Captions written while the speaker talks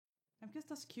guess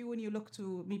that's key when you look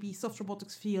to maybe soft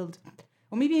robotics field,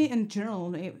 or maybe in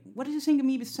general. What do you think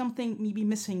maybe something maybe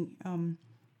missing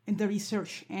in the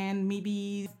research, and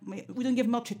maybe we don't give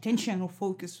much attention or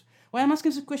focus? Why I'm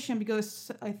asking this question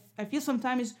because I feel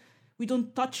sometimes we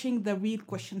don't touching the real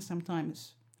question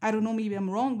sometimes. I don't know, maybe I'm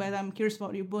wrong, but I'm curious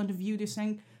about your point of view. Do you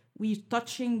think we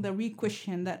touching the real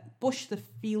question that push the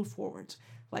field forward?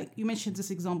 Like you mentioned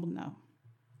this example now.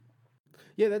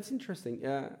 Yeah, that's interesting.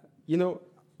 You know,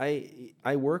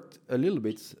 I worked a little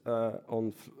bit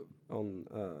on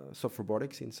soft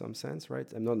robotics in some sense,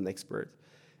 right? I'm not an expert,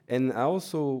 and I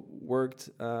also worked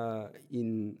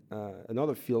in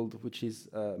another field, which is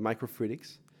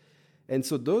microfluidics. And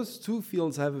so those two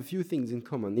fields have a few things in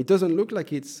common. It doesn't look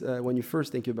like it's when you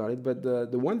first think about it, but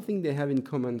the one thing they have in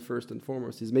common first and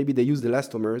foremost is maybe they use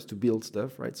elastomers to build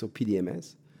stuff, right? So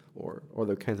PDMS or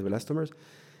other kinds of elastomers.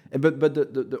 But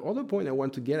the other point I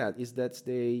want to get at is that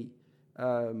they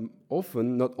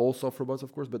often, not all soft robots,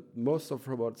 of course, but most soft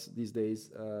robots these days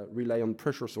rely on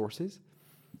pressure sources.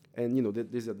 And, you know,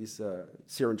 these are these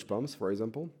syringe pumps, for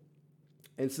example.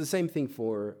 And it's the same thing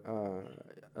for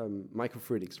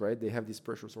microfluidics, right? They have these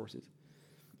pressure sources.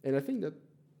 And I think that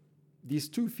these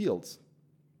two fields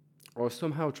are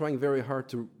somehow trying very hard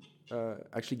to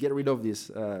actually get rid of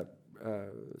these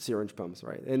syringe pumps,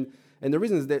 right? And the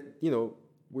reason is that, you know,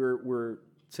 we're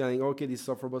saying, okay, these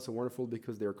soft robots are wonderful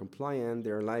because they're compliant,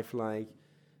 they're lifelike.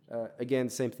 Again,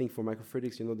 same thing for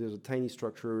microfluidics. You know, there's tiny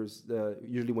structures.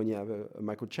 Usually when you have a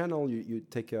microchannel, you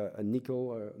take a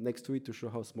nickel next to it to show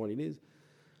how small it is.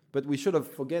 But we should have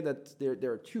forget that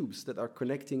there are tubes that are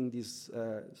connecting these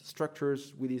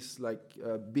structures with these like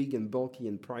big and bulky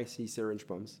and pricey syringe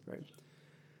pumps, right?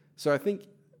 So I think,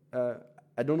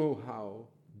 I don't know how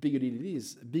big of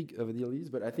a deal it is,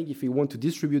 but I think if we want to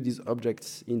distribute these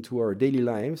objects into our daily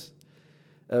lives,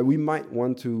 we might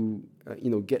want to,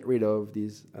 get rid of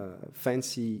these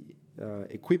fancy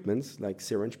equipments like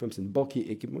syringe pumps and bulky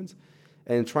equipments,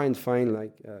 and try and find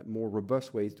like more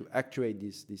robust ways to actuate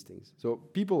these things. So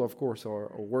people, of course,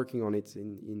 are working on it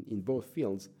in both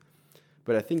fields,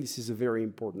 but I think this is a very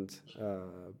important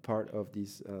part of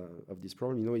this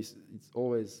problem. You know, it's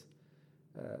always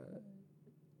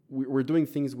we're doing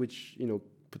things which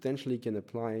potentially can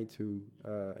apply to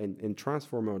and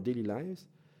transform our daily lives.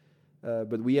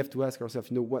 But we have to ask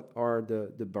ourselves, what are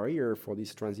the barrier for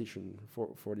this transition,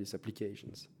 for these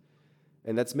applications?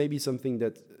 And that's maybe something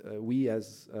that we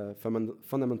as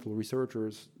fundamental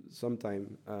researchers sometimes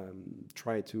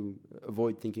try to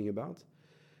avoid thinking about,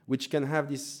 which can have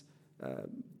this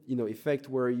effect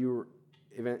where you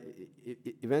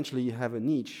eventually have a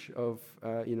niche of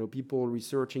people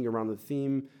researching around a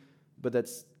theme, but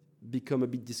that's become a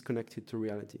bit disconnected to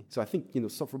reality. So I think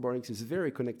soft robotics is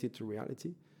very connected to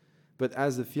reality. But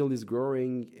as the field is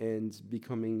growing and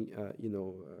becoming,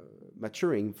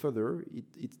 maturing further,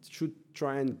 it should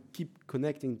try and keep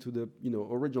connecting to the,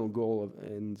 original goal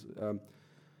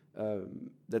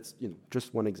that's,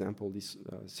 just one example, this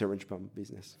syringe pump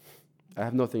business. I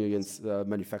have nothing against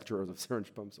manufacturers of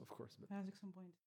syringe pumps, of course. But.